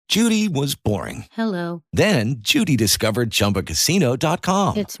Judy was boring. Hello. Then Judy discovered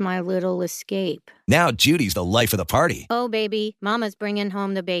ChumbaCasino.com. It's my little escape. Now Judy's the life of the party. Oh, baby, mama's bringing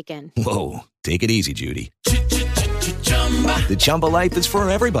home the bacon. Whoa, take it easy, Judy. The Chumba life is for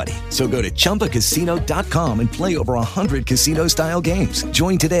everybody. So go to ChumbaCasino.com and play over 100 casino-style games.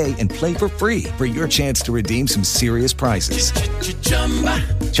 Join today and play for free for your chance to redeem some serious prizes.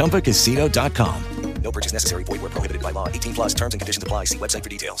 ChumbaCasino.com. No purchase necessary. Void where prohibited by law. 18 plus terms and conditions apply. See website for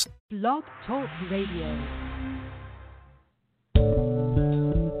details. Blog Talk Radio.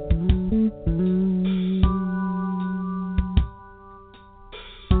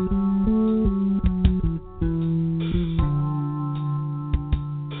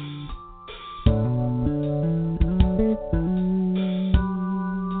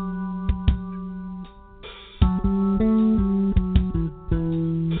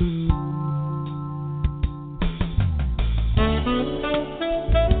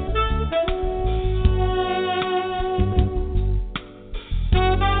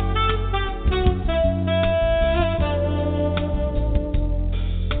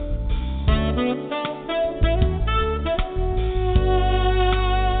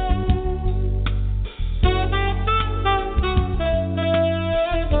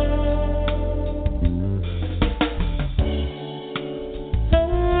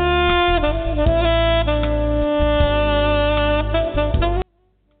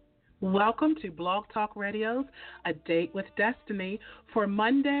 Welcome to Blog Talk Radio's A Date with Destiny for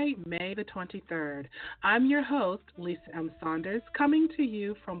Monday, May the 23rd. I'm your host, Lisa M. Saunders, coming to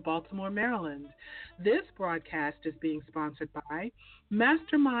you from Baltimore, Maryland. This broadcast is being sponsored by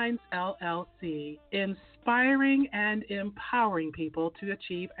Masterminds, LLC, inspiring and empowering people to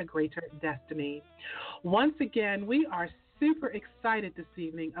achieve a greater destiny. Once again, we are super excited this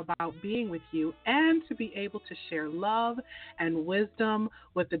evening about being with you and to be able to share love and wisdom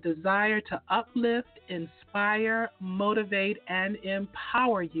with the desire to uplift, inspire, motivate, and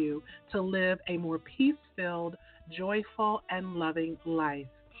empower you to live a more peace-filled, joyful, and loving life.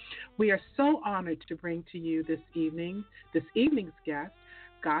 We are so honored to bring to you this evening's guest,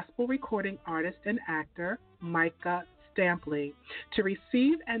 gospel recording artist and actor, Micah Stampley. To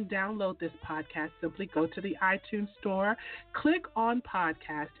receive and download this podcast, simply go to the iTunes store, click on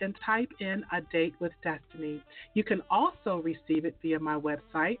podcast, and type in A Date with Destiny. You can also receive it via my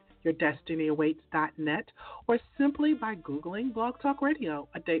website, yourdestinyawaits.net, or simply by Googling Blog Talk Radio,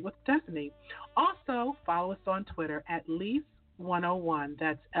 A Date with Destiny. Also, follow us on Twitter at Lyse101.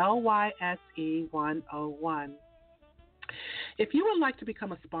 That's LYSE 101. If you would like to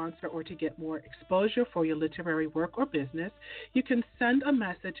become a sponsor or to get more exposure for your literary work or business, you can send a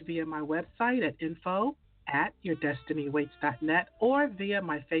message via my website at info@yourdestinyawaits.net or via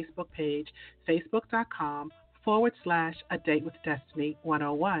my Facebook page, facebook.com/A Date with Destiny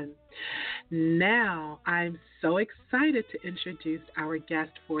 101. Now, I'm so excited to introduce our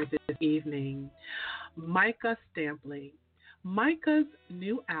guest for this evening, Micah Stampley. Micah's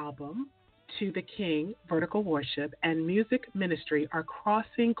new album, To the King, Vertical Worship, and music ministry are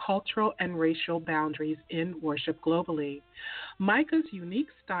crossing cultural and racial boundaries in worship globally. Micah's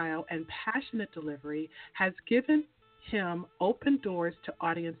unique style and passionate delivery has given him open doors to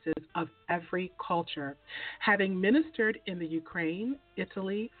audiences of every culture. Having ministered in the Ukraine,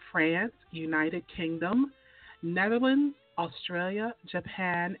 Italy, France, United Kingdom, Netherlands, Australia,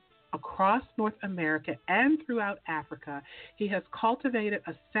 Japan, across North America and throughout Africa, he has cultivated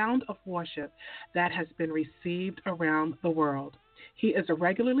a sound of worship that has been received around the world. He is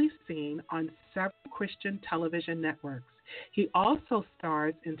regularly seen on several Christian television networks. He also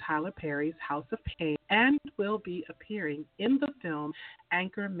stars in Tyler Perry's House of Pain and will be appearing in the film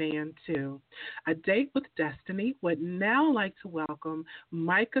Anchorman 2. A Date with Destiny would now like to welcome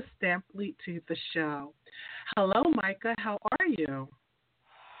Micah Stampley to the show. Hello, Micah. How are you?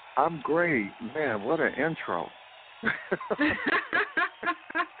 I'm great. Man, what an intro.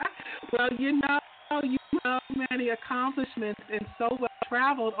 Well, you know many accomplishments and so well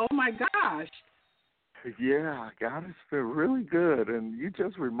traveled. Oh, my gosh. Yeah, God has been really good, and you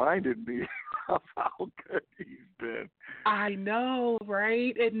just reminded me of how good he's been. I know,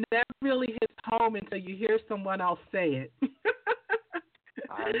 right? It never really hits home until you hear someone else say it.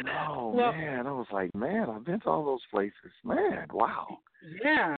 I know, well, man. I was like, man, I've been to all those places. Man, wow.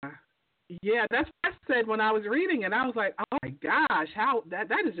 Yeah. Yeah, that's what I said when I was reading it. I was like, oh, my gosh, how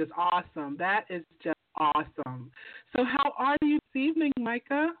that is just awesome. That is just awesome. So how are you this evening,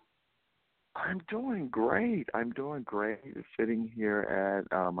 Micah? I'm doing great. Sitting here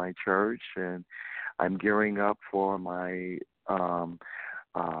at my church, and I'm gearing up for my 8th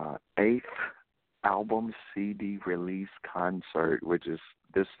album CD release concert, which is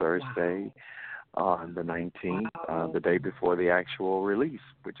this Thursday on the 19th, the day before the actual release,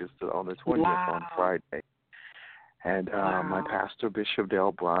 which is on the 20th on Friday. And my pastor, Bishop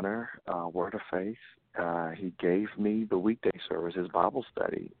Dale Bronner, Word of Faith, he gave me the weekday service, his Bible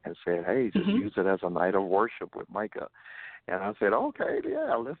study, and said, hey, just use it as a night of worship with Micah. And I said, okay,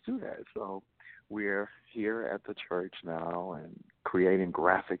 yeah, let's do that. So we're here at the church now and creating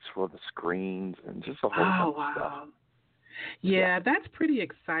graphics for the screens and just a whole bunch of stuff. Yeah, that's pretty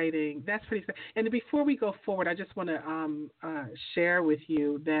exciting. That's pretty exciting. And before we go forward, I just want to share with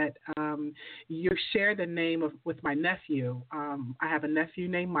you that you share the name with my nephew. I have a nephew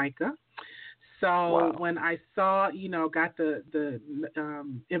named Micah. So when I saw, got the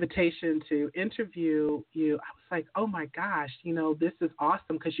invitation to interview you, I was like, oh my gosh, this is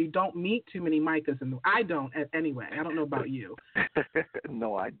awesome because you don't meet too many Micahs. I don't anyway. I don't know about you.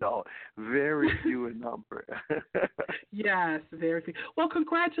 No, I don't. Very few in number. Yes, very few. Well,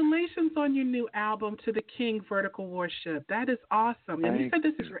 congratulations on your new album, To the King, Vertical Worship. That is awesome. And you said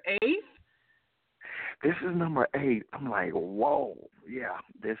this is your 8th? This is number 8. I'm like, whoa, yeah,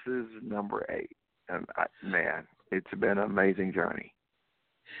 this is number 8. And man, it's been an amazing journey.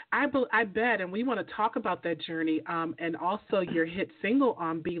 I bet, and we want to talk about that journey and also your hit single,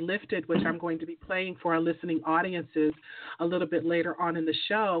 Be Lifted, which I'm going to be playing for our listening audiences a little bit later on in the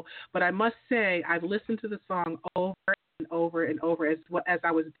show. But I must say, I've listened to the song over and over and over as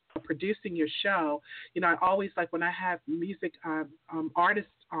I was producing your show. I always like when I have music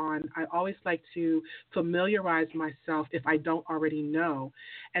artists on, I always like to familiarize myself if I don't already know.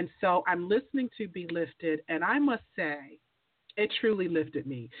 And so I'm listening to Be Lifted, and I must say, it truly lifted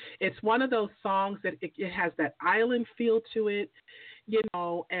me. It's one of those songs that it has that island feel to it,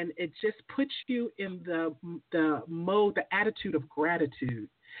 and it just puts you in the mode, the attitude of gratitude.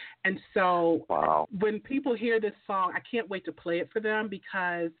 And so when people hear this song, I can't wait to play it for them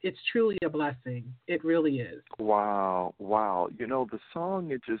because it's truly a blessing. It really is. Wow. The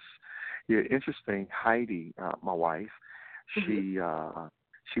song, interesting. Heidi, my wife, she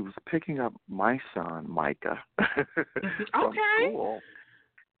was picking up my son, Micah, from school.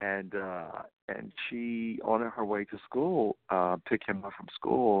 And she, on her way to school, pick him up from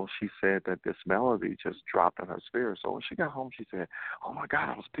school, she said that this melody just dropped in her spirit. So when she got home, she said, oh, my God,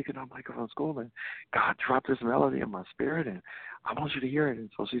 I was picking up Micah from school, and God dropped this melody in my spirit, and I want you to hear it. And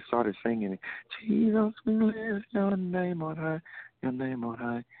so she started singing it. Jesus, we lift your name on high, your name on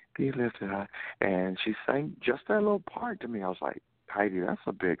high, be lifted high. And she sang just that little part to me. I was like, Heidi, that's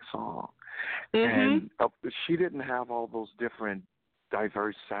a big song. And she didn't have all those different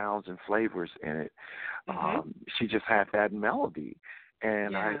diverse sounds and flavors in it. She just had that melody.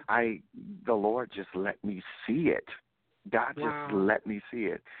 And the Lord just let me see it. God just let me see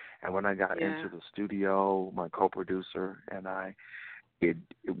it. And when I got into the studio, my co-producer and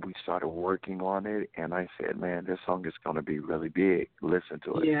we started working on it, and I said, man, this song is going to be really big. Listen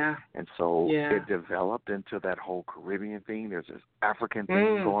to it. Yeah. And so it developed into that whole Caribbean thing. There's this African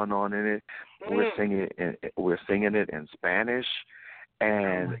thing going on in it. We're singing it in Spanish,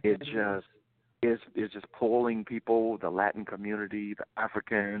 and it's just pulling people, the Latin community, the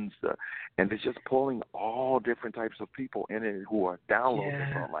Africans, and it's just pulling all different types of people in it who are downloading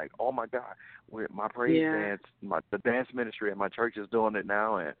it. So I'm like, oh my God, my praise dance, the dance ministry at my church is doing it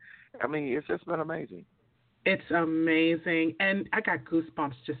now, and I mean, it's just been amazing. It's amazing, and I got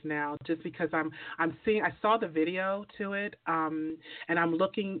goosebumps just now, just because I'm seeing. I saw the video to it, and I'm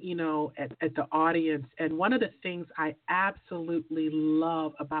looking, at the audience. And one of the things I absolutely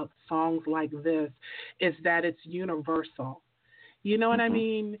love about songs like this is that it's universal. You know what I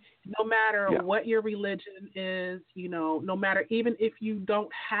mean? No matter what your religion is, no matter even if you don't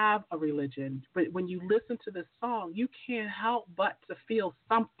have a religion, but when you listen to this song, you can't help but to feel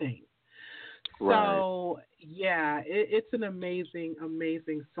something. So, it's an amazing,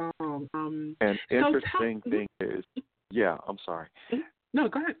 amazing song. And interesting thing is, I'm sorry. No,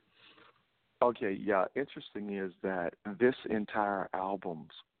 go ahead. Okay, interesting is that this entire album,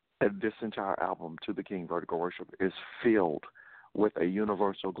 To the King, Vertical Worship, is filled with a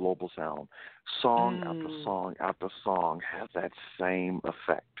universal global sound. Song after song after song has that same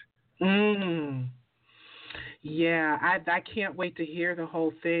effect. Yeah, I can't wait to hear the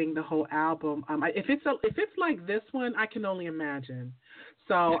whole thing, the whole album. If it's like this one, I can only imagine.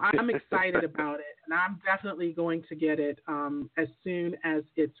 So I'm excited about it, and I'm definitely going to get it as soon as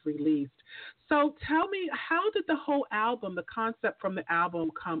it's released. So tell me, how did the whole album, the concept from the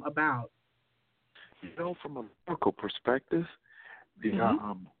album, come about? From a lyrical perspective,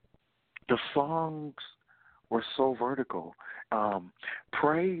 the songs we're so vertical.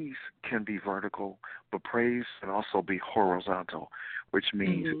 Praise can be vertical, but praise can also be horizontal, which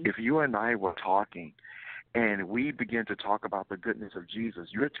means if you and I were talking and we begin to talk about the goodness of Jesus,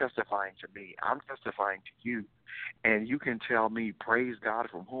 you're testifying to me, I'm testifying to you, and you can tell me, praise God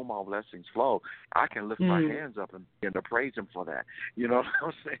from whom all blessings flow. I can lift my hands up and begin to praise him for that. You know what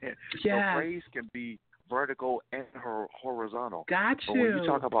I'm saying? Yeah. So praise can be vertical and horizontal. Got But you. when you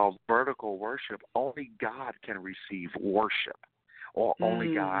talk about vertical worship, only God can receive worship, or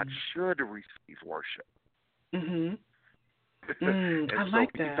only God should receive worship. And And I so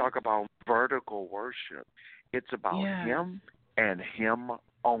like when that. you talk about vertical worship, it's about him and him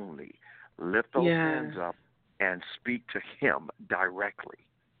only. Lift those hands up and speak to him directly.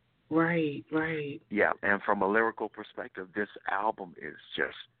 Right, right. Yeah, and from a lyrical perspective, this album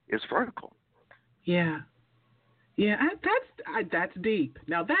is vertical. Yeah. Yeah, that's deep.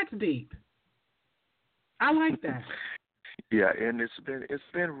 Now that's deep. I like that. Yeah, and it's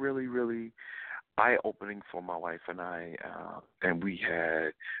been really, really eye-opening for my wife and I, and we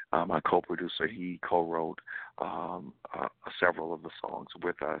had my co-producer. He co-wrote several of the songs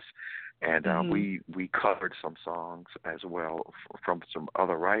with us, and we covered some songs as well from some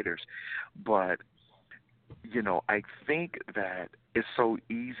other writers. But you know, I think that it's so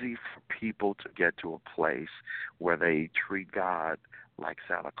easy for people to get to a place where they treat God like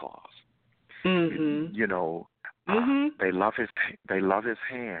Santa Claus. You know, they love his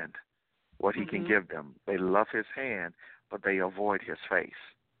hand, what he can give them. They love his hand, but they avoid his face.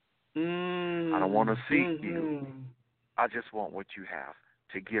 I don't want to see you. I just want what you have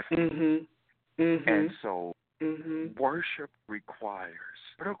to give me. And so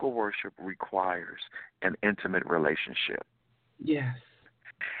vertical worship requires an intimate relationship. Yes.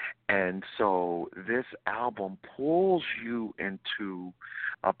 And so this album pulls you into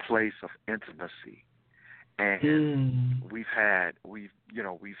a place of intimacy. And we've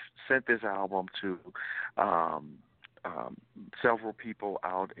sent this album to several people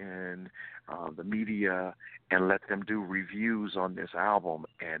out in the media and let them do reviews on this album.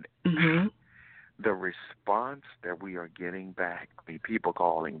 And the response that we are getting back, I mean, people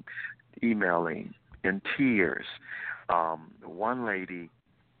calling, emailing, in tears. One lady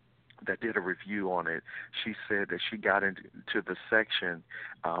that did a review on it, she said that she got into the section.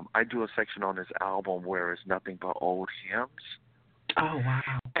 I do a section on this album where it's nothing but old hymns. Oh,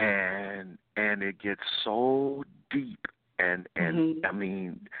 wow. And it gets so deep and I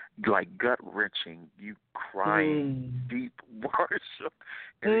mean, like gut-wrenching, you crying, deep worship.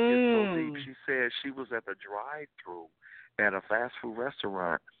 And it gets so deep. She said she was at the drive-thru at a fast food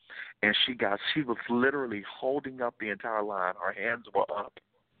restaurant, and she was literally holding up the entire line. Her hands were up.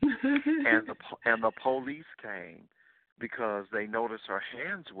 and the police came because they noticed her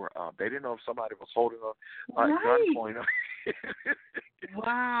hands were up. They didn't know if somebody was holding a gunpoint.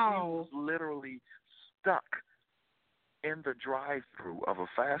 Wow. She was literally stuck in the drive-thru of a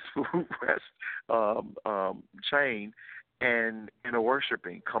fast food chain and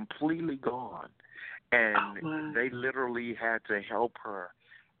worshiping, completely gone. And they literally had to help her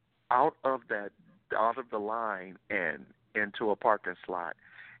out of the line and into a parking slot.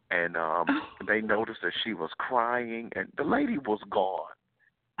 And they noticed that she was crying, and the lady was gone.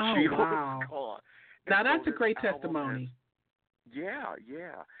 She was gone. And now that's so a great testimony. Yeah.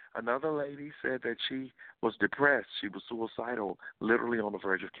 Another lady said that she was depressed. She was suicidal, literally on the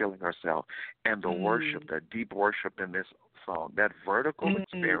verge of killing herself. And the worship, that deep worship in this song, that vertical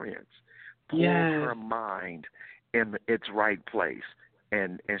experience pulled her mind in its right place.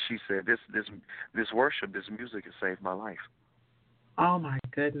 And she said, this worship, this music has saved my life. Oh my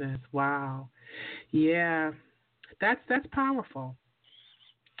goodness! Wow, yeah, that's powerful.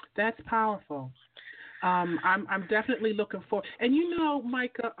 That's powerful. I'm definitely looking forward. And you know,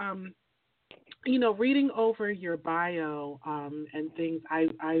 Micah, reading over your bio and things,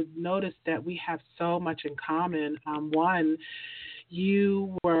 I noticed that we have so much in common. One,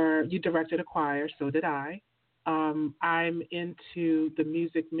 you directed a choir, so did I. I'm into the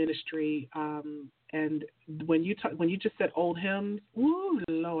music ministry, and when you just said old hymns, ooh,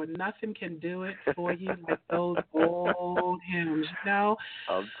 Lord, nothing can do it for you like those old hymns. You know,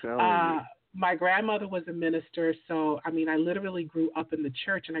 I'm telling you. My grandmother was a minister, so I mean, I literally grew up in the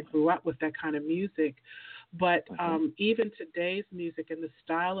church, and I grew up with that kind of music. But even today's music and the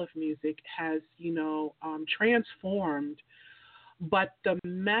style of music has, transformed. But the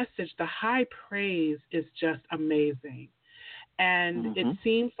message, the high praise is just amazing. And it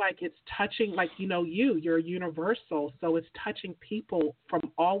seems like it's touching, like, you're universal. So it's touching people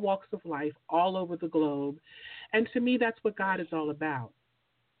from all walks of life, all over the globe. And to me, that's what God is all about.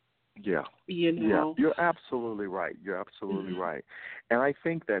 Yeah. You Yeah, know. you're absolutely right. You're absolutely right. And I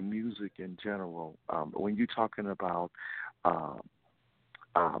think that music in general, when you're talking about,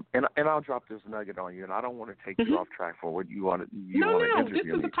 and I'll drop this nugget on you, and I don't want to take you off track for what you want to No. This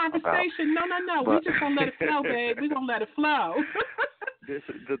interview is me a conversation. about. No. But We just gonna let it flow, babe. We gonna let it flow.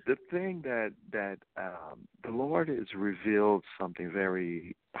 the thing that the Lord has revealed something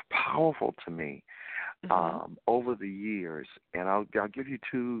very powerful to me over the years, and I'll give you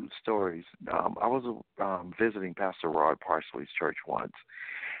two stories. I was visiting Pastor Rod Parsley's church once,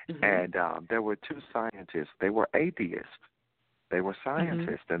 and there were two scientists. They were atheists. They were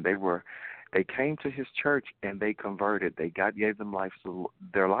scientists, and they came to his church and they converted. God gave them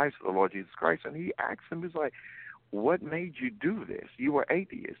their lives to the Lord Jesus Christ, and he asked them, he's like, "What made you do this? You were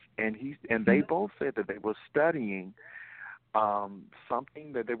atheists." And they both said that they were studying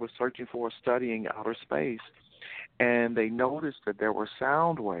something that they were searching for, studying outer space, and they noticed that there were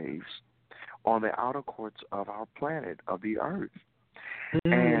sound waves on the outer courts of our planet, of the Earth.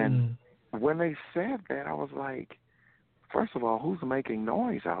 And when they said that, I was like, first of all, who's making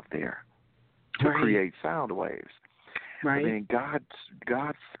noise out there to create sound waves? Right. And then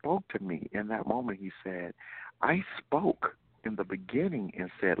God spoke to me in that moment. He said, "I spoke in the beginning and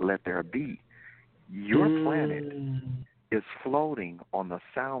said, 'Let there be.' Your planet is floating on the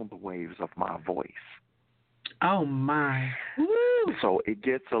sound waves of my voice." Oh, my. Woo. So it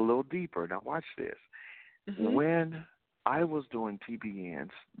gets a little deeper. Now watch this. When I was doing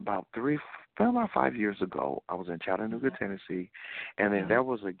TBNs about 5 years ago, I was in Chattanooga, Tennessee, and then there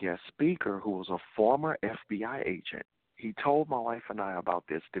was a guest speaker who was a former FBI agent. He told my wife and I about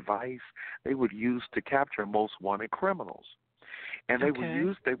this device they would use to capture most wanted criminals. And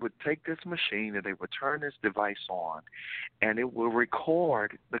they would take this machine and they would turn this device on, and it will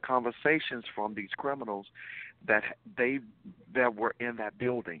record the conversations from these criminals that were in that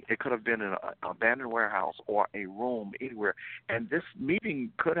building. It could have been in an abandoned warehouse or a room anywhere. And this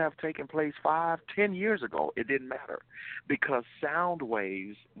meeting could have taken place 5-10 years ago. It didn't matter, because sound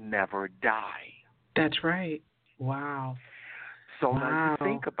waves never die. That's right. Wow. So now you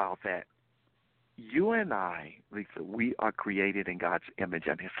think about that. You and I, Lisa, we are created in God's image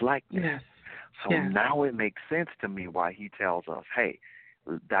and his likeness. Yes. So now it makes sense to me why he tells us, hey,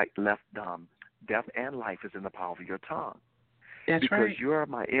 death and life is in the power of your tongue. That's because right. you're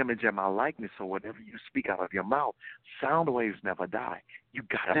my image and my likeness, so whatever you speak out of your mouth, sound waves never die. You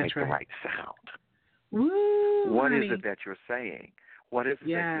got to make the right sound. Woo, what honey. is it that you're saying? What is it that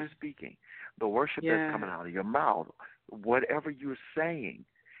you're speaking? The worship that's coming out of your mouth, whatever you're saying,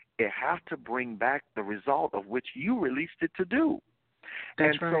 it has to bring back the result of which you released it to do.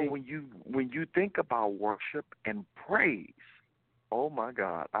 That's and right. so when you think about worship and praise, oh my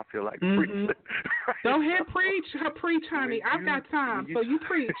God, I feel like preaching. Go ahead, preach, honey. I've got time, so you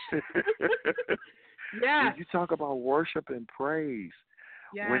preach. When you talk about worship and praise,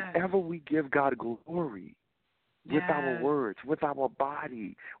 whenever we give God glory with our words, with our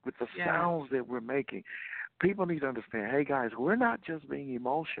body, with the sounds that we're making, people need to understand, hey, guys, we're not just being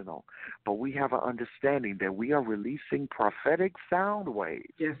emotional, but we have an understanding that we are releasing prophetic sound waves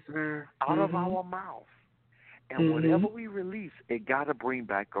out of our mouth. And whatever we release, it got to bring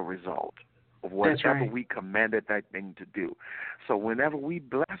back a result of whatever we commanded that thing to do. So whenever we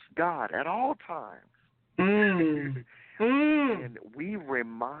bless God at all times, and we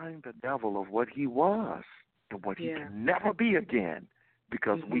remind the devil of what he was and what he can never be again,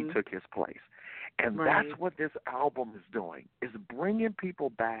 because we took his place. And that's what this album is doing, is bringing people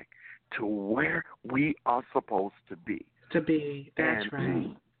back to where we are supposed to be. That's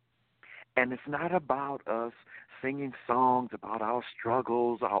right. And it's not about us singing songs about our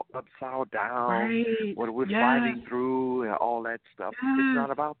struggles, our ups, our downs, what we're fighting through, and all that stuff. It's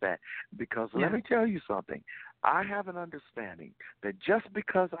not about that. Because let me tell you something. I have an understanding that just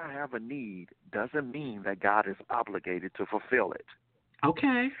because I have a need doesn't mean that God is obligated to fulfill it.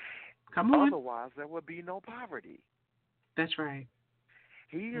 Okay. Come on. Otherwise, there would be no poverty. That's right.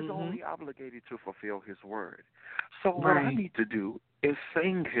 He is only obligated to fulfill his word. So what I need to do is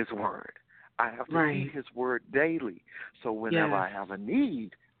sing his word. I have to read his word daily. So whenever I have a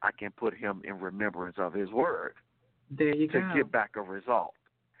need, I can put him in remembrance of his word. There you go. To get back a result.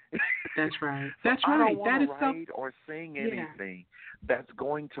 That's right. So That's I right. don't want to write or sing anything that's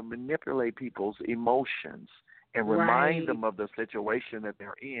going to manipulate people's emotions and remind them of the situation that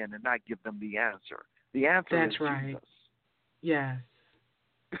they're in and not give them the answer. The answer is Jesus. Yes.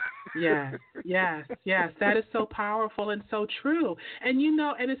 Yes. That is so powerful and so true. And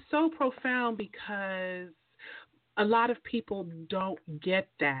and it's so profound because a lot of people don't get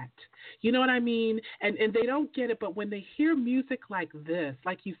that. You know what I mean? And they don't get it, but when they hear music like this,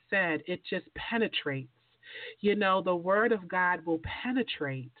 like you said, it just penetrates. You know, the word of God will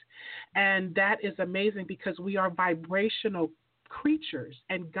penetrate. And that is amazing because we are vibrational creatures.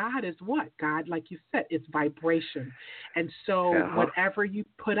 And God is what? God, like you said, it's vibration. And so whatever you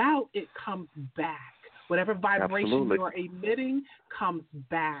put out, it comes back. Whatever vibration you are emitting comes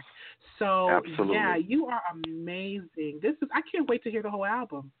back. So, yeah, you are amazing. I can't wait to hear the whole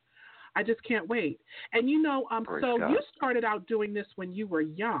album. I just can't wait. And, you know, so God. You started out doing this when you were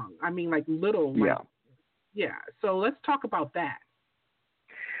young. I mean, like little. Like, yeah. So let's talk about that.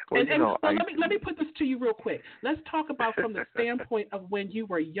 Well, let me put this to you real quick. Let's talk about from the standpoint of when you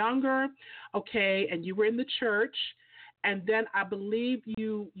were younger, okay, and you were in the church. And then I believe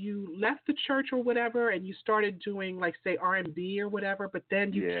you left the church or whatever, and you started doing like say R&B or whatever. But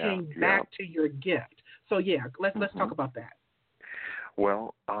then you came back to your gift. So let's talk about that.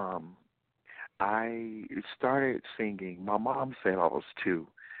 Well, I started singing. My mom said I was 2.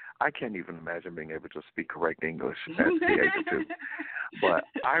 I can't even imagine being able to speak correct English at the age of 2. But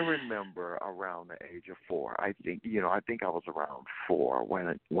I remember around the age of 4. I think I was around 4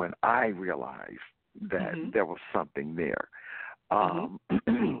 when I realized that there was something there. I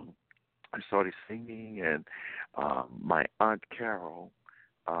started singing, and my Aunt Carol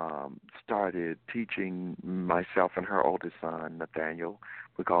started teaching myself and her oldest son, Nathaniel.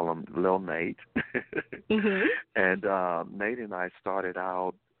 We call him Lil Nate. And Nate and I started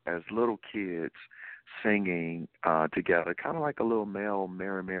out as little kids singing together, kind of like a little Mel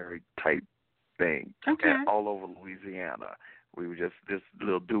Mary type thing all over Louisiana. We were just this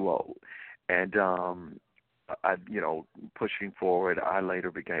little duo. And, pushing forward, I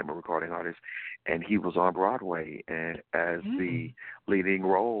later became a recording artist, and he was on Broadway as the leading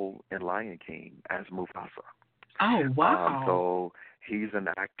role in Lion King as Mufasa. Oh, wow. So he's an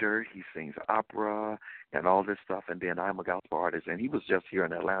actor. He sings opera and all this stuff, and then I'm a gospel artist. And he was just here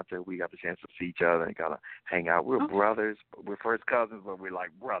in Atlanta. We got the chance to see each other and kind of hang out. We're brothers. We're first cousins, but we're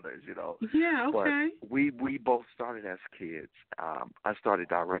like brothers, you know. Yeah, okay. But we both started as kids. I started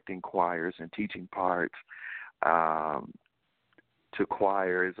directing choirs and teaching parts to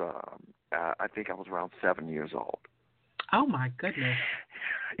choirs. I think I was around 7 years old. Oh, my goodness.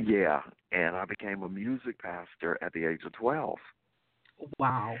 Yeah, and I became a music pastor at the age of 12.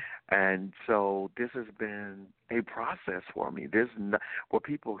 Wow. And so this has been a process for me. What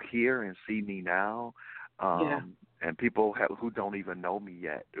people hear and see me now, and people who don't even know me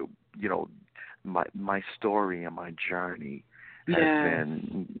yet, you know, my story and my journey has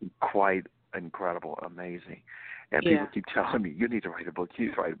been quite incredible, amazing. And people keep telling me, you need to write a book,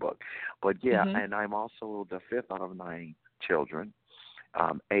 But, and I'm also the 5th out of 9 children.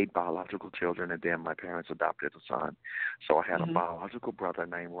 8 biological children, and then my parents adopted a son. So I had a biological brother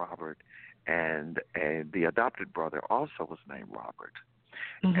named Robert, and the adopted brother also was named Robert.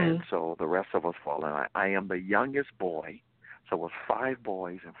 And so the rest of us fall in. I am the youngest boy, so it was 5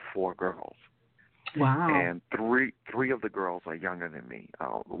 boys and 4 girls. Wow. And three of the girls are younger than me.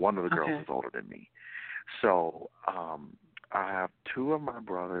 One of the girls is older than me. So I have 2 of my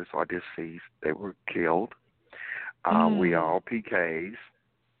brothers are deceased. They were killed. We are all PKs,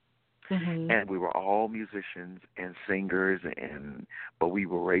 and we were all musicians and singers, but we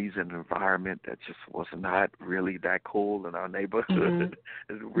were raised in an environment that just was not really that cool in our neighborhood.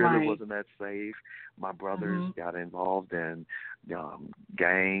 It really wasn't that safe. My brothers got involved in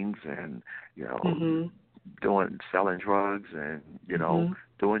gangs and, selling drugs and,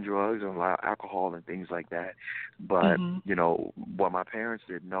 doing drugs and alcohol and things like that. But, what my parents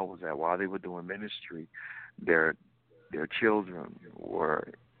didn't know was that while they were doing ministry, their children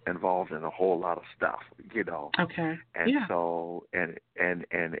were involved in a whole lot of stuff, Okay. And so,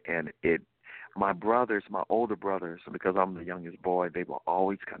 my brothers, my older brothers, because I'm the youngest boy, they will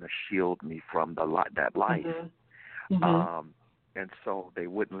always kind of shield me from that life. And so they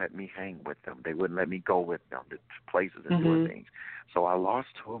wouldn't let me hang with them. They wouldn't let me go with them to places and doing things. So I lost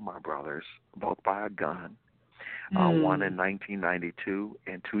 2 of my brothers, both by a gun. One in 1992,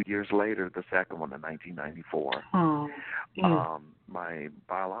 and 2 years later, the second one in 1994. My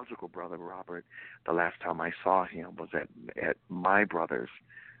biological brother, Robert, the last time I saw him was at my brother's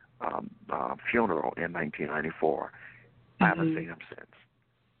funeral in 1994. I haven't seen him since.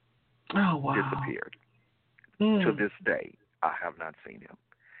 Oh, wow. Disappeared. To this day, I have not seen him.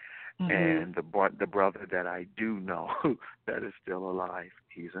 And the brother that I do know that is still alive,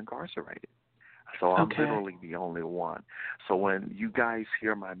 he's incarcerated. So I'm literally the only one. So when you guys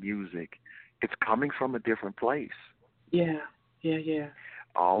hear my music, it's coming from a different place. Yeah.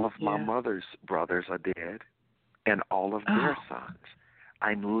 All of my mother's brothers are dead. and all of their sons.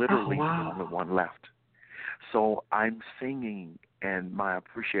 I'm literally the only one left. So I'm singing, and my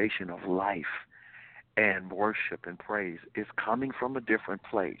appreciation of life and worship and praise is coming from a different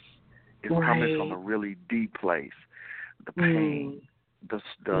place. It's coming from a really deep place. The pain, the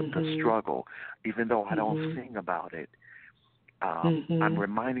struggle, even though I don't sing about it, I'm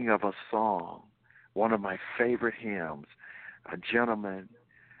reminding of a song, one of my favorite hymns. A gentleman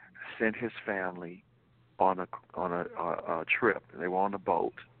sent his family on a trip. They were on a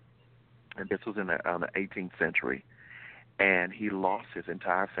boat, and this was in the 18th century. And he lost his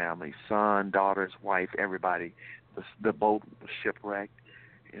entire family, son, daughters, wife, everybody. The boat was shipwrecked.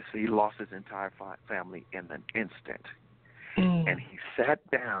 And so he lost his entire family in an instant. And he sat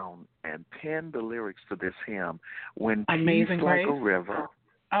down and penned the lyrics to this hymn. When peace like a river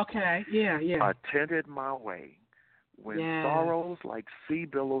attended my way, when sorrows like sea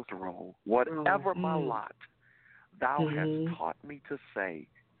billows roll, whatever my lot, thou hast taught me to say,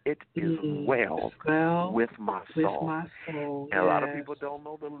 it is well with my soul. And a lot of people don't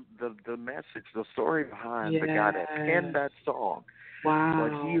know the message, the story behind the guy that penned that song. Wow.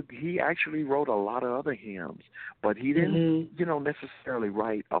 But he actually wrote a lot of other hymns, but he didn't, necessarily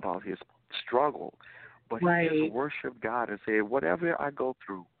write about his struggle. But he just worshiped God and said, whatever I go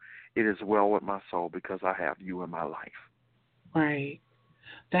through, it is well with my soul because I have you in my life. Right.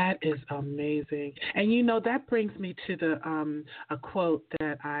 That is amazing. And that brings me to a quote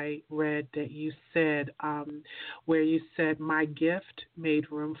that I read that you said, where you said, my gift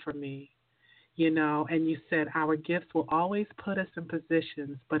made room for me. And you said our gifts will always put us in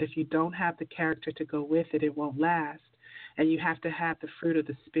positions, but if you don't have the character to go with it, it won't last. And you have to have the fruit of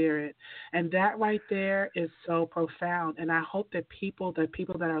the Spirit. And that right there is so profound. And I hope that people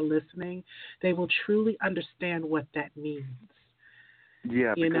that are listening, they will truly understand what that means.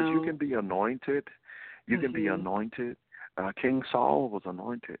 Yeah, because you can be anointed. You can be anointed. King Saul was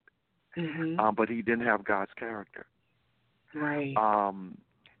anointed, but he didn't have God's character. Right.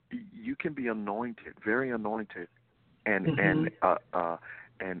 You can be anointed, very anointed, and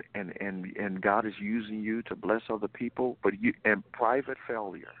God is using you to bless other people, but and private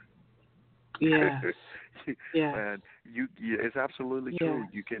failure. Yes. Yes. And it's absolutely true.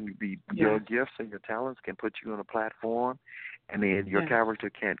 You can be your gifts and your talents can put you on a platform, and then your character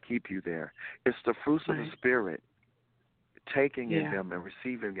can't keep you there. It's the fruits of the Spirit, taking in them and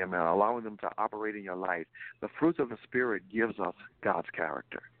receiving them and allowing them to operate in your life. The fruits of the Spirit gives us God's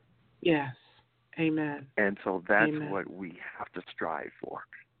character. Yes. Amen. And so that's what we have to strive for.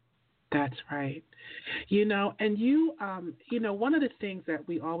 That's right. And one of the things that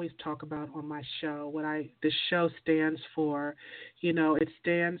we always talk about on my show, the show stands for, it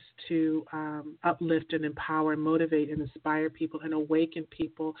stands to uplift and empower and motivate and inspire people and awaken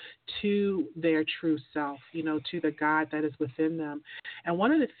people to their true self, to the God that is within them. And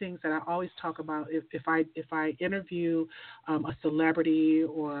one of the things that I always talk about, if I interview a celebrity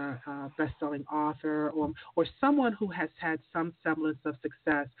or a best-selling author or someone who has had some semblance of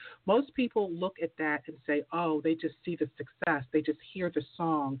success, most people look at that and say, oh, they just see the success. They just hear the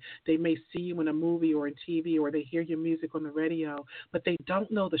song. They may see you in a movie or in TV, or they hear your music on the radio, but they don't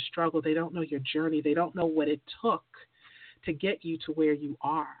know the struggle. They don't know your journey. They don't know what it took to get you to where you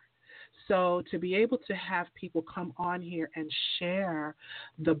are. So to be able to have people come on here and share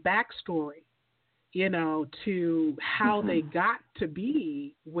the backstory, to how they got to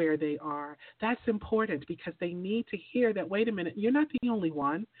be where they are, that's important because they need to hear that, wait a minute, you're not the only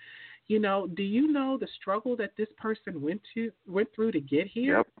one. Do you know the struggle that this person went through to get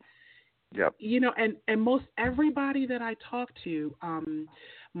here? Yep. And most everybody that I talk to,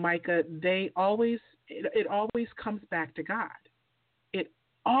 Micah, it always comes back to God. It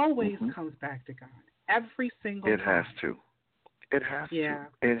always comes back to God. Every single time. It has to. It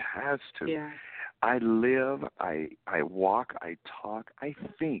has to. Yeah. I live, I walk, I talk, I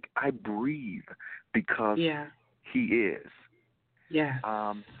think, I breathe because He is. Yes.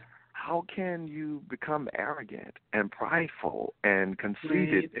 How can you become arrogant and prideful and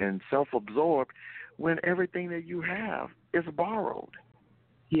conceited and self-absorbed when everything that you have is borrowed?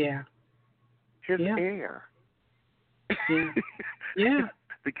 Yeah. His air. Yeah.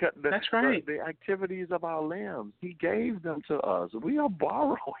 Because that's right. The activities of our limbs, He gave them to us. We are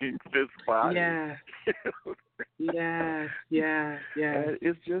borrowing this body. Yeah. Yes. And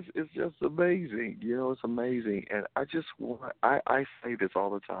it's just amazing. It's amazing. And I just I say this all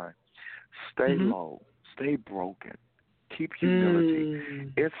the time. Stay low. Stay broken. Keep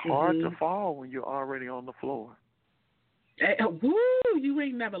humility. It's hard to fall when you're already on the floor. Hey, woo! You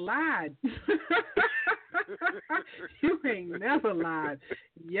ain't never lied. You ain't never lied.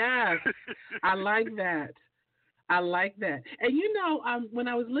 Yes, I like that. I like that. And you know, when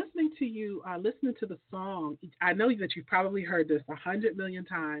I was listening to you, listening to the song, I know that you've probably heard this 100 million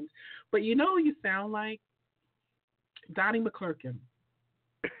times, but you know who you sound like? Donnie McClurkin.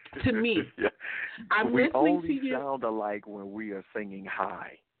 To me, Yeah. I'm We listening to only you. sound alike when we are singing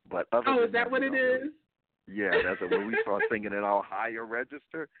high, but other Oh, than is that what we it don't is? really. Yeah, that's it. When we start singing at our higher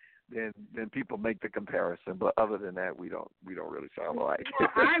register, then people make the comparison. But other than that, we don't really sound alike. Well,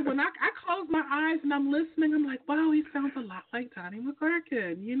 when I close my eyes and I'm listening, I'm like, wow, he sounds a lot like Donnie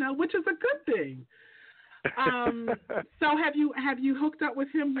McClurkin, you know, which is a good thing. So have you hooked up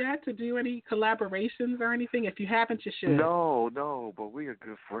with him yet to do any collaborations or anything? If you haven't, you should. No, but we are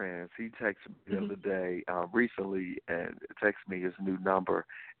good friends. He texted me the other day, recently, and texted me his new number,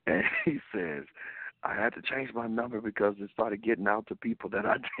 and he says, I had to change my number because it started getting out to people that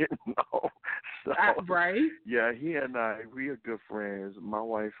I didn't know. So, right? yeah, he and I, we are good friends. My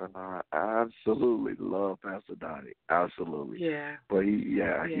wife and I absolutely love Pastor Donnie. Absolutely. Yeah. But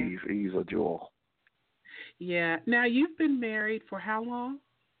he's a jewel. Yeah. Now, you've been married for how long?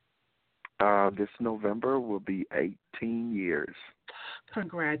 This November will be 18 years.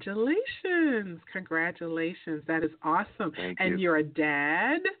 Congratulations. That is awesome. Thank and you. You're a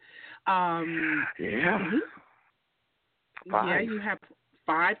dad. Yeah. Mm-hmm. Yeah, you have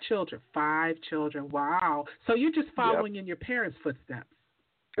 5 children. 5 children. Wow. So you're just following in your parents' footsteps.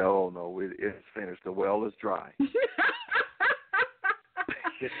 Oh, no, it's finished. The well is dry. He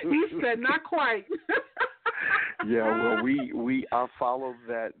said, not quite. Yeah, well, we followed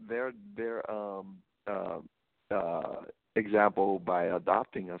that their example by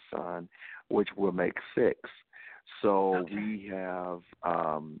adopting a son, which will make 6. So we have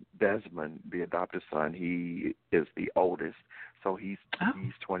Desmond, the adopted son. He is the oldest, so he's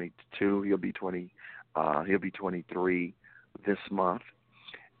 22. He'll be 23 this month.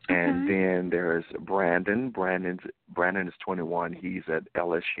 And then there's Brandon. Brandon is 21. He's at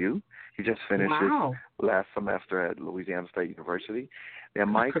LSU. He just finished his last semester at Louisiana State University. Then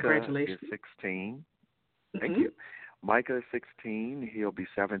Micah is 16. Thank you. Micah is 16. He'll be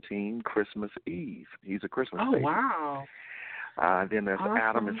 17 Christmas Eve. He's a Christmas baby. Wow. Then there's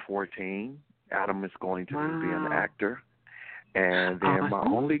Adam is 14. Adam is going to be an actor. And then my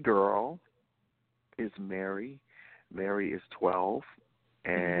only girl is Mary. Mary is 12.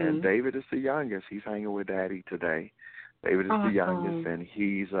 And David is the youngest. He's hanging with Daddy today. David is the youngest, and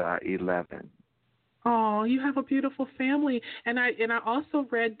he's 11. Oh, you have a beautiful family. And I also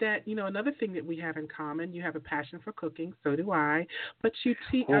read that, you know, another thing that we have in common, you have a passion for cooking, so do I. But you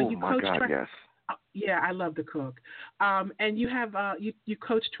coach track. Yes. Yeah, I love to cook. And you have you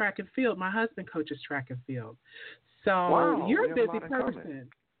coach track and field. My husband coaches track and field. So you're a busy person.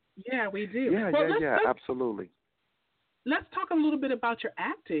 Yeah, we do. Yeah, absolutely. Let's talk a little bit about your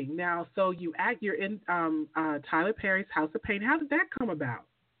acting now. So you act. You're in Tyler Perry's House of Pain. How did that come about?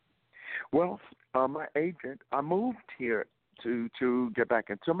 Well, my agent. I moved here to get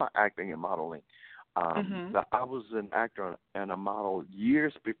back into my acting and modeling. I was an actor and a model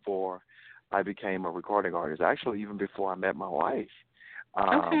years before I became a recording artist. Actually, even before I met my wife.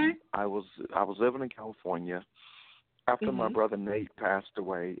 I was living in California after my brother Nate passed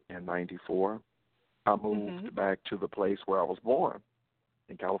away in '94. I moved back to the place where I was born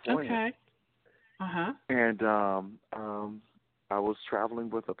in California. And I was traveling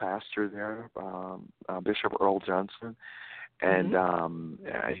with a pastor there, Bishop Earl Johnson, and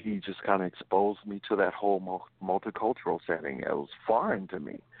he just kind of exposed me to that whole multicultural setting. It was foreign to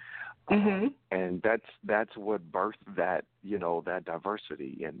me. And that's what birthed that, you know, that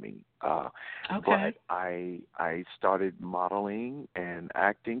diversity in me. But I started modeling and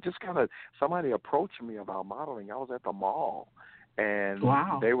acting. Just kind of somebody approached me about modeling. I was at the mall, and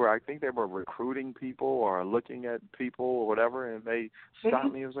I think they were recruiting people or looking at people or whatever, and they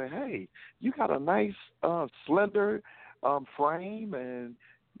stopped me and said, "Hey, you got a nice slender frame, and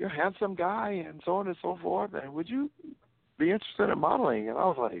you're a handsome guy, and so on and so forth. And would you be interested in modeling?" And I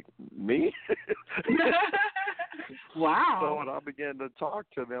was like, "Me?" Wow. So when I began to talk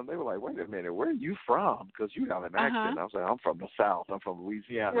to them, they were like, "Wait a minute, where are you from? Because you have an accent." I was like, "I'm from the South. I'm from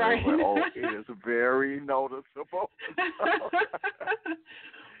Louisiana." Right. They were like, "Oh, it is very noticeable."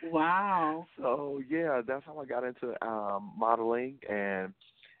 Wow. So yeah, that's how I got into modeling, and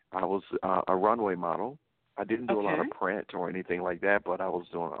I was a runway model. I didn't do a lot of print or anything like that, but I was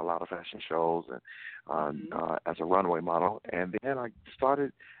doing a lot of fashion shows and as a runway model. And then I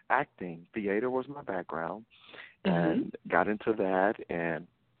started acting. Theater was my background, and got into that. And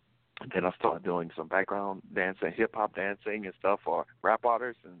then I started doing some background dancing, hip-hop dancing and stuff for rap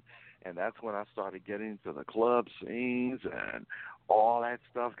artists. And that's when I started getting into the club scenes and all that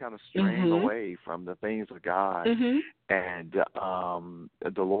stuff kind of straying away from the things of God. And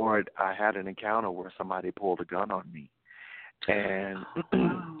the Lord, I had an encounter where somebody pulled a gun on me. And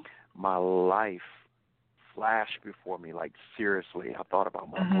my life flashed before me, like seriously. I thought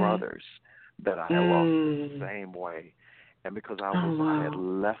about my brothers that I had lost the same way. And because I had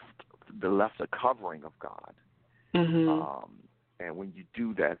left the covering of God. And when you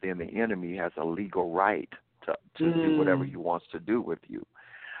do that, then the enemy has a legal right to do whatever he wants to do with you.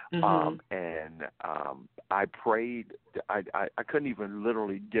 I prayed. I couldn't even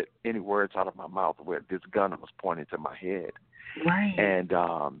literally get any words out of my mouth where this gun was pointed to my head. Right.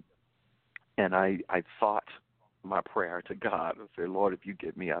 And I thought my prayer to God and said, Lord, if you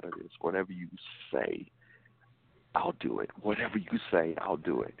get me out of this, whatever you say, I'll do it. Whatever you say, I'll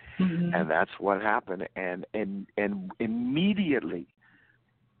do it. And that's what happened. And immediately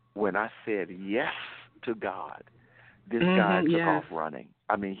when I said yes to God, this guy took off running.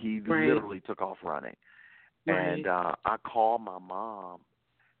 I mean, he literally took off running. And I called my mom,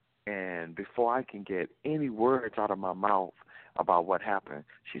 and before I can get any words out of my mouth about what happened,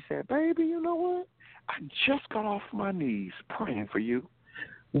 she said, baby, you know what? I just got off my knees praying for you.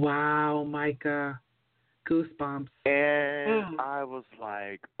 Wow, Micah. Goosebumps. And I was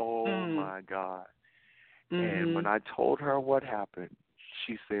like, oh, my God. And when I told her what happened,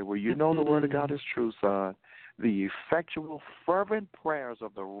 she said, well, you know the word of God is true, son. The effectual, fervent prayers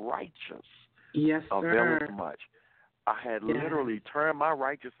of the righteous availeth much. I had literally turned my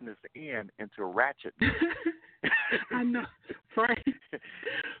righteousness into ratchet. I know. Right.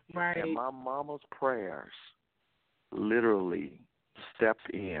 And my mama's prayers literally stepped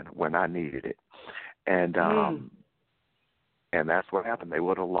in when I needed it. And that's what happened. They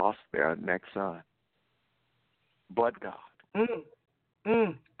would have lost their next son. But God.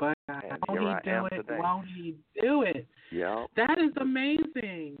 But God. Won't he do it? Today. Won't he do it? Yeah. That is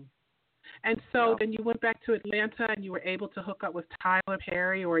amazing. And so then you went back to Atlanta and you were able to hook up with Tyler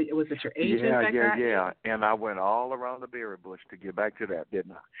Perry, or was it your agent that got you? Yeah. And I went all around the berry bush to get back to that,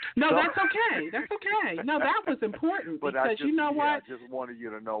 didn't I? No, that's okay. That's okay. No, that was important because you know what? I just wanted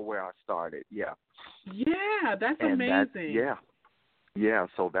you to know where I started. Yeah. Yeah, that's amazing. Yeah.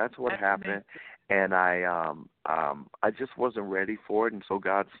 So that's what happened. Amazing. And I just wasn't ready for it, and so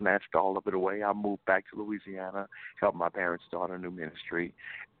God snatched all of it away. I moved back to Louisiana, helped my parents start a new ministry,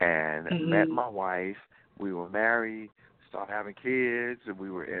 and met my wife. We were married, started having kids, and we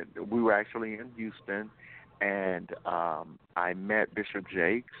were actually in Houston, and I met Bishop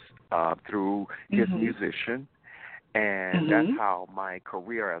Jakes through his musician, and that's how my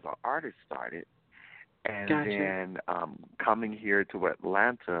career as an artist started. And then coming here to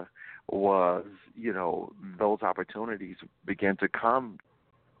Atlanta was, those opportunities began to come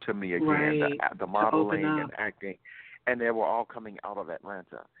to me again, the modeling and acting, and they were all coming out of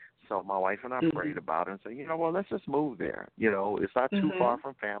Atlanta. So my wife and I prayed about it and said, well, let's just move there. It's not too far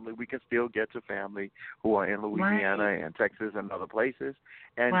from family. We can still get to family who are in Louisiana and Texas and other places.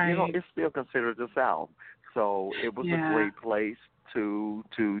 And, it's still considered the South. So it was a great place to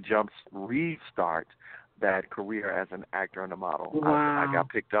restart that career as an actor and a model. Wow. I got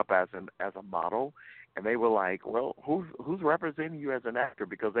picked up as a model, and they were like, well, who's representing you as an actor?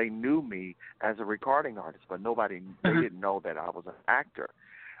 Because they knew me as a recording artist, but they didn't know that I was an actor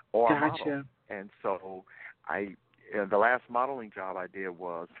or a model. And so the last modeling job I did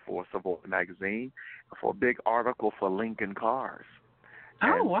was for Savoy magazine for a big article for Lincoln Cars.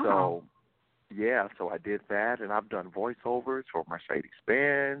 Oh, wow. So I did that, and I've done voiceovers for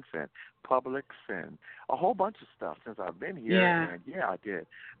Mercedes-Benz and Publix and a whole bunch of stuff since I've been here. And I did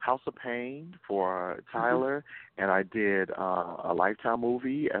House of Pain for Tyler, and I did a Lifetime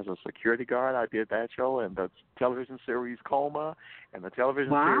movie as a security guard. I did that show, and the television series Coma, and the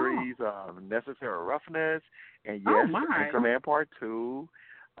television series Necessary Roughness, and Anchorman Part 2.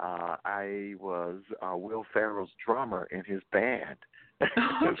 I was Will Ferrell's drummer in his band.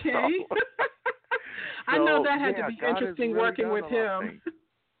 Okay. I know that had to be interesting working with him.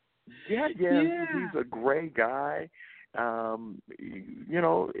 Yeah, he's a great guy.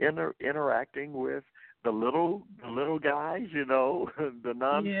 Interacting with the little guys, the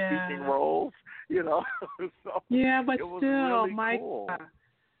non-speaking roles, So but it was still, really Mike. Cool.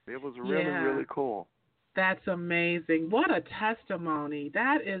 It was really cool. That's amazing. What a testimony.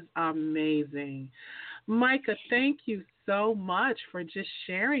 That is amazing. Micah, thank you so much for just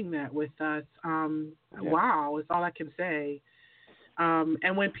sharing that with us. Wow, is all I can say.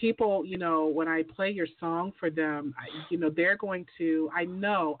 And when people, when I play your song for them, they're going to, I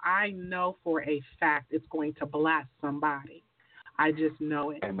know for a fact it's going to bless somebody. I just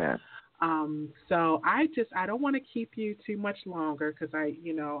know it. Amen. So I don't want to keep you too much longer because I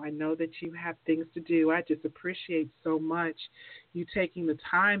know that you have things to do. I just appreciate so much you taking the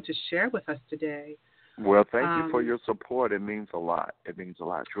time to share with us today. Well, thank you for your support. It means a lot. It means a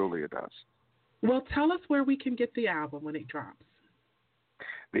lot. Truly, it does. Well, tell us where we can get the album when it drops.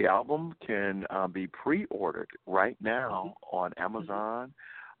 The album can be pre-ordered right now on Amazon,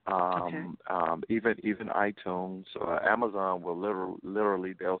 even iTunes. Amazon will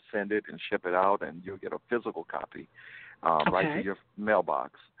literally they'll send it and ship it out, and you'll get a physical copy right to your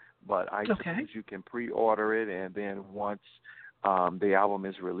mailbox. But iTunes, you can pre-order it, and then once the album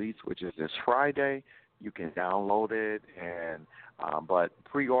is released, which is this Friday, you can download it. And but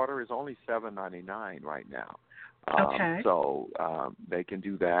pre-order is only $7.99 right now. So they can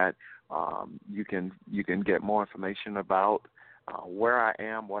do that. You can get more information about where I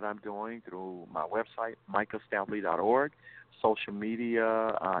am, what I'm doing through my website, micahstampley.org. Social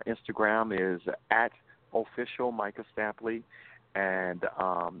media, Instagram is at official Micah Stampley, and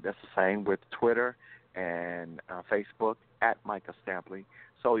that's the same with Twitter and Facebook at Micah Stampley.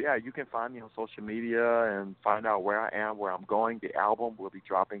 So, yeah, you can find me on social media and find out where I am, where I'm going. The album will be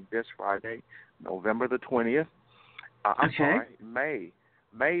dropping this Friday, November the 20th. Sorry, May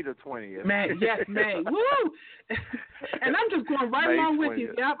the 20th. May. Woo! And I'm just going right along with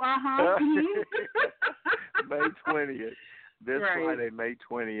you. Yep, May 20th. This Friday, May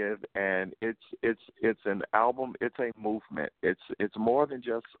 20th, and it's an album. It's a movement. It's more than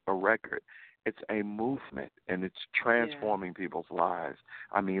just a record. It's a movement, and it's transforming people's lives.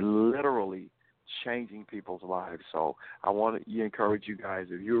 I mean, literally changing people's lives. So I want to encourage you guys,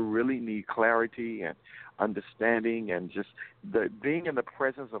 if you really need clarity and understanding, and just being in the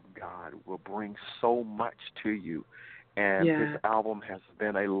presence of God will bring so much to you. And this album has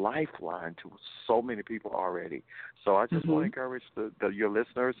been a lifeline to so many people already. So I just want to encourage your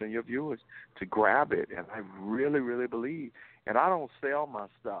listeners and your viewers to grab it. And I really, really believe. And I don't sell my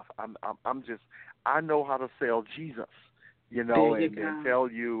stuff. I know how to sell Jesus, and tell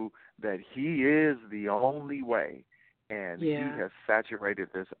you that he is the only way. And he has saturated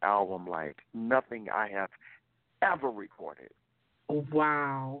this album like nothing I have ever recorded.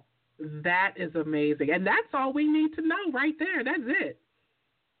 Wow. That is amazing. And that's all we need to know right there. That's it.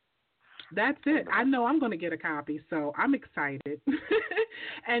 That's it. I know I'm going to get a copy, so I'm excited.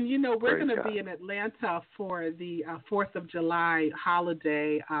 And, we're going to be in Atlanta for the 4th of July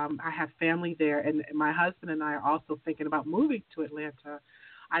holiday. I have family there, and my husband and I are also thinking about moving to Atlanta.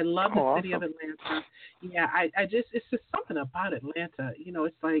 I love the city of Atlanta. Yeah, it's just something about Atlanta.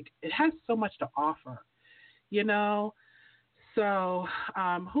 It's like it has so much to offer, So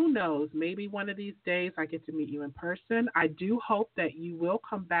who knows? Maybe one of these days I get to meet you in person. I do hope that you will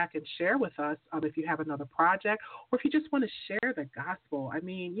come back and share with us if you have another project, or if you just want to share the gospel. I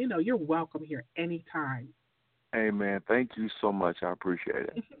mean, you're welcome here anytime. Amen. Thank you so much. I appreciate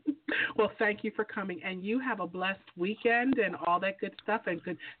it. Well, thank you for coming. And you have a blessed weekend and all that good stuff, and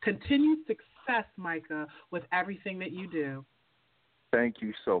continued success, Micah, with everything that you do. Thank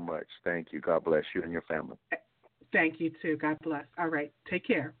you so much. Thank you. God bless you and your family. Thank you, too. God bless. All right. Take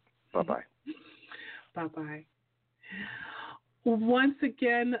care. Bye-bye. Bye-bye. Once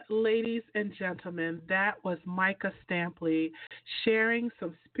again, ladies and gentlemen, that was Micah Stampley sharing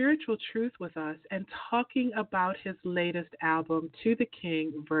some spiritual truth with us and talking about his latest album, To the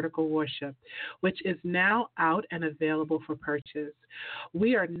King, Vertical Worship, which is now out and available for purchase.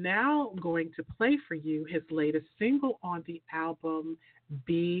 We are now going to play for you his latest single on the album,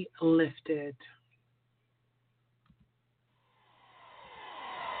 Be Lifted.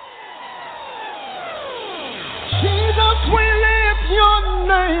 Jesus, we lift your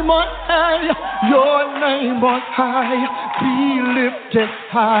name on high, your name on high, be lifted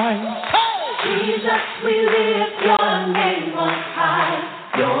high. Hey! Jesus, we lift your name on high,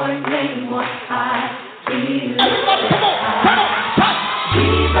 your name on high, be lifted high.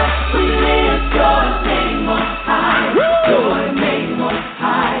 Jesus, we lift your name on high, your name on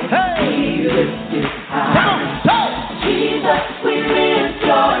high, be lifted high. Jesus, we lift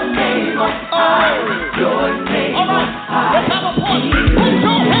your name on high, your name on high. Let's have a party. Put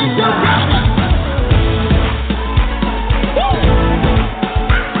your hands together.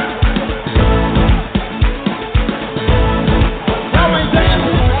 Y'all ain't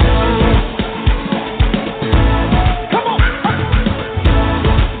dancing. Come on.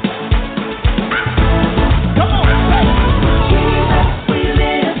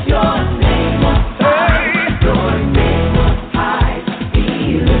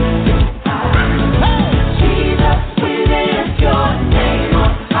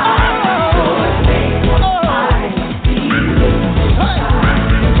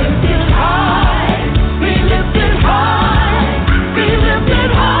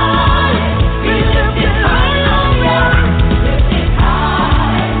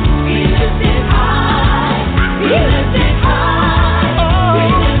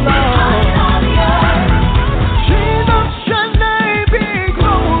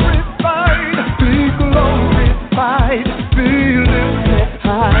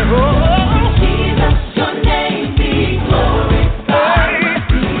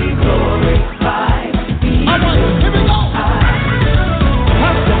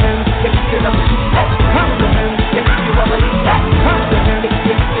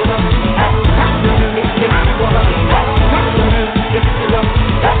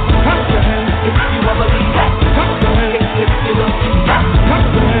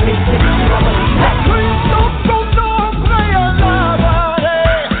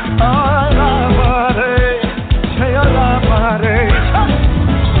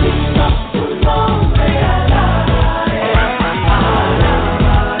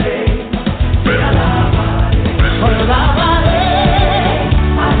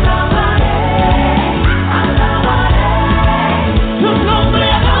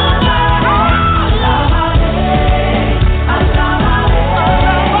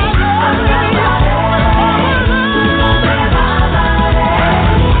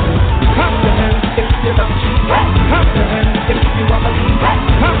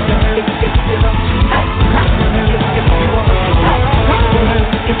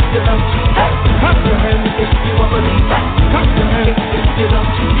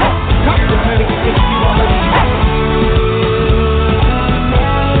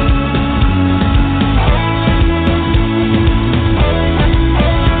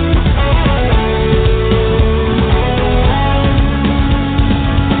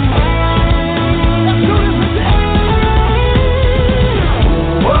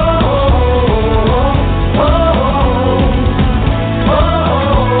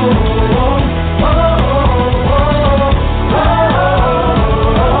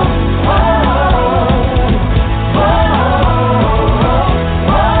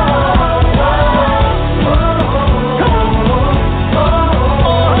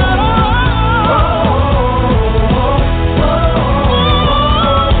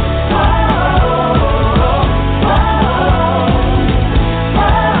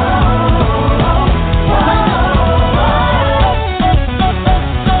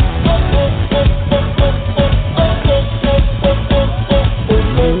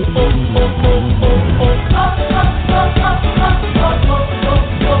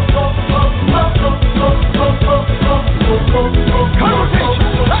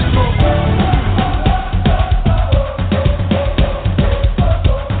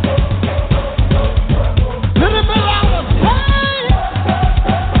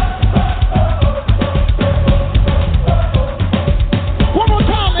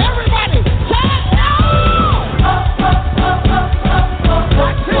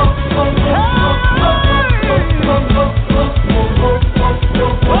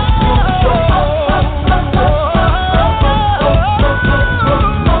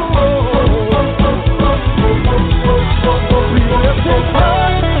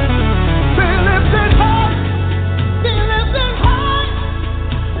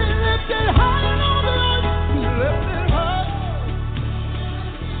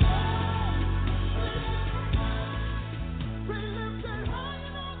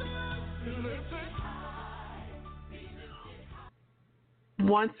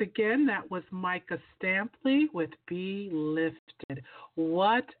 Once again, that was Micah Stampley with Be Lifted.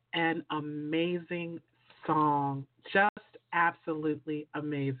 What an amazing song. Just absolutely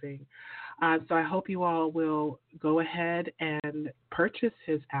amazing. So I hope you all will go ahead and purchase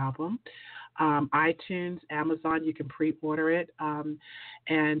his album. iTunes, Amazon, you can pre-order it.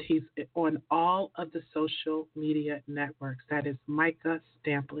 And he's on all of the social media networks. That is Micah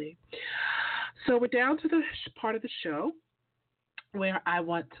Stampley. So we're down to the part of the show where I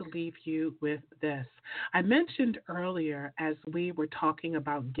want to leave you with this. I mentioned earlier as we were talking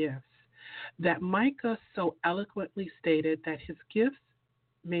about gifts that Micah so eloquently stated that his gifts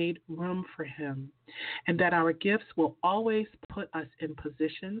made room for him and that our gifts will always put us in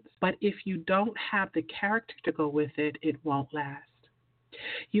positions, but if you don't have the character to go with it, it won't last.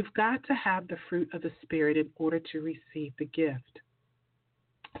 You've got to have the fruit of the Spirit in order to receive the gift.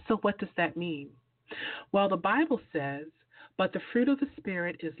 So what does that mean? Well, the Bible says, but the fruit of the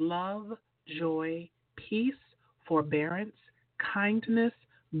Spirit is love, joy, peace, forbearance, kindness,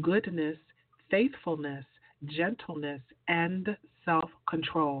 goodness, faithfulness, gentleness, and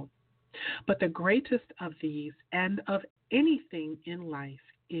self-control. But the greatest of these and of anything in life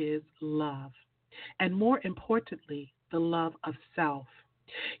is love, and more importantly, the love of self.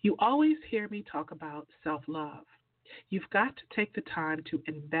 You always hear me talk about self-love. You've got to take the time to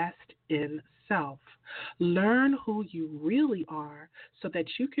invest in self. Learn who you really are so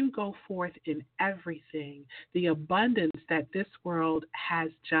that you can go forth in everything, the abundance that this world has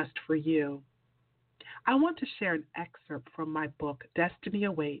just for you. I want to share an excerpt from my book, Destiny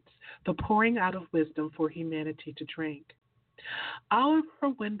Awaits, The Pouring Out of Wisdom for Humanity to Drink. Oliver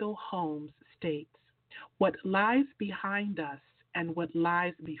Wendell Holmes states, what lies behind us and what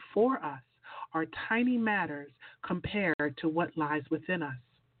lies before us are tiny matters compared to what lies within us.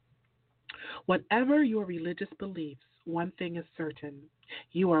 Whatever your religious beliefs, one thing is certain.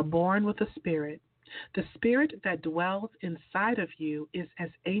 You are born with a spirit. The spirit that dwells inside of you is as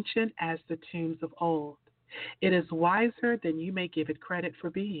ancient as the tombs of old. It is wiser than you may give it credit for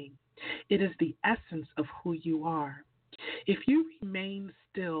being. It is the essence of who you are. If you remain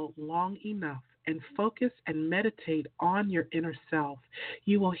still long enough and focus and meditate on your inner self,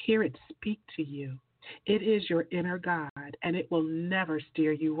 you will hear it speak to you. It is your inner God, and it will never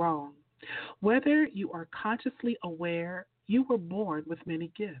steer you wrong. Whether you are consciously aware, you were born with many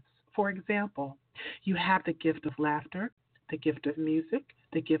gifts. For example, you have the gift of laughter, the gift of music,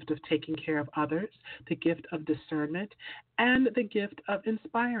 the gift of taking care of others, the gift of discernment, and the gift of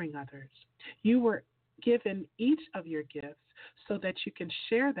inspiring others. You were given each of your gifts so that you can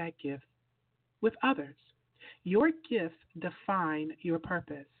share that gift with others. Your gifts define your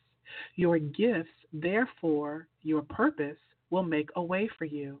purpose. Your gifts, therefore, your purpose will make a way for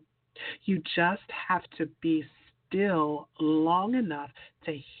you. You just have to be still long enough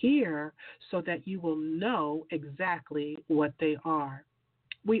to hear so that you will know exactly what they are.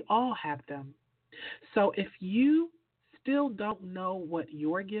 We all have them. So if you still don't know what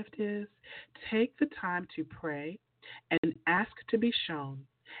your gift is, take the time to pray and ask to be shown,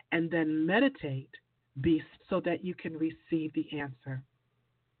 and then meditate so that you can receive the answer.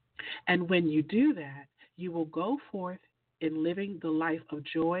 And when you do that, you will go forth in living the life of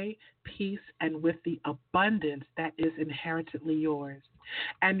joy, peace, and with the abundance that is inherently yours.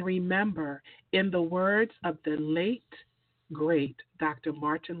 And remember, in the words of the late, great Dr.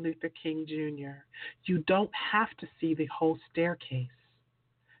 Martin Luther King Jr., you don't have to see the whole staircase.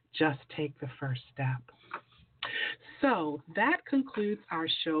 Just take the first step. So that concludes our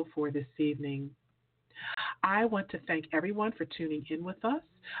show for this evening. I want to thank everyone for tuning in with us.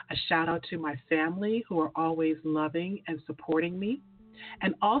 A shout out to my family who are always loving and supporting me.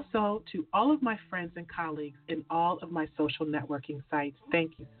 And also to all of my friends and colleagues in all of my social networking sites.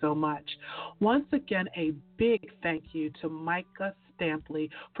 Thank you so much. Once again, a big thank you to Micah Stampley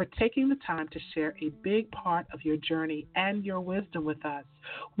for taking the time to share a big part of your journey and your wisdom with us.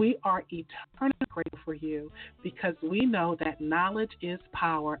 We are eternally grateful for you because we know that knowledge is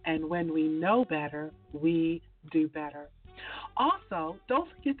power, and when we know better, we do better. Also, don't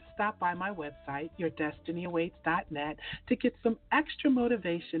forget to stop by my website, yourdestinyawaits.net, to get some extra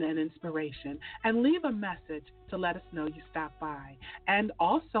motivation and inspiration, and leave a message to let us know you stopped by. And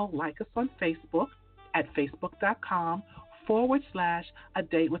also like us on Facebook at facebook.com/A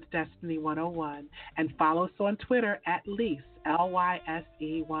Date with Destiny 101, and follow us on Twitter at Lyse,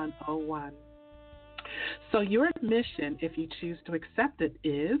 LYSE 101. So your mission, if you choose to accept it,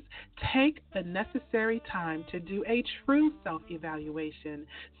 is take the necessary time to do a true self-evaluation.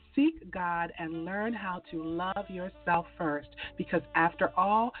 Seek God and learn how to love yourself first, because after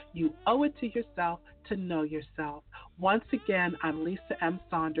all, you owe it to yourself to know yourself. Once again, I'm Lisa M.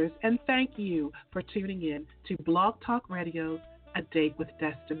 Saunders, and thank you for tuning in to Blog Talk Radio's A Date with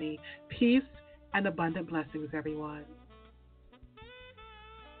Destiny. Peace and abundant blessings, everyone.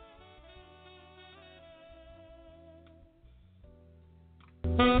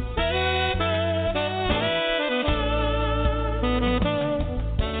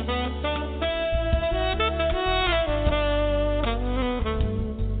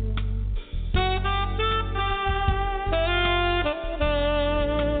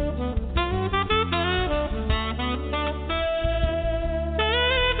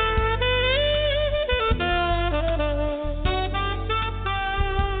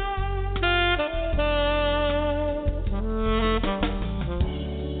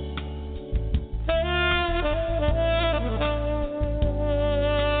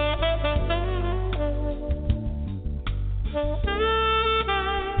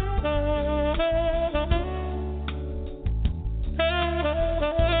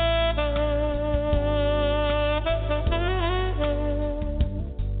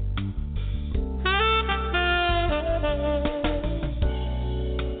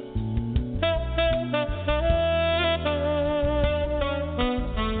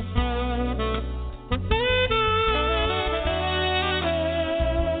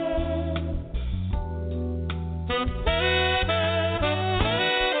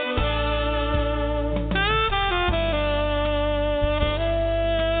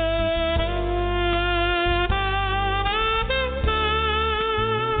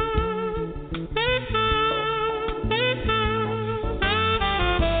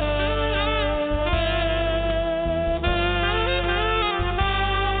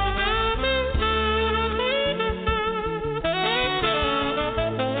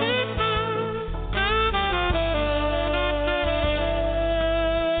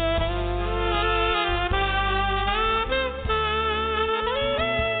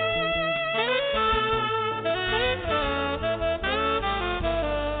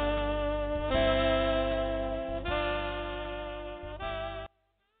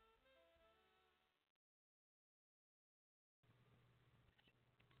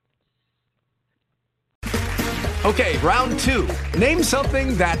 Okay, round two. Name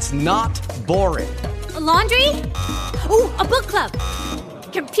something that's not boring. A laundry? Ooh, a book club.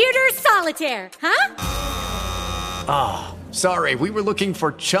 Computer solitaire, huh? Ah, oh, sorry, we were looking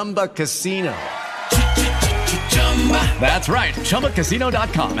for Chumba Casino. That's right,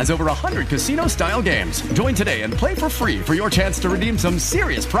 ChumbaCasino.com has over 100 casino-style games. Join today and play for free for your chance to redeem some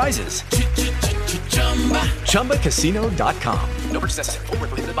serious prizes. ChumbaCasino.com. No purchase necessary. Void where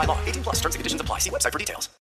prohibited by law. 18+ terms and conditions apply. See website for details.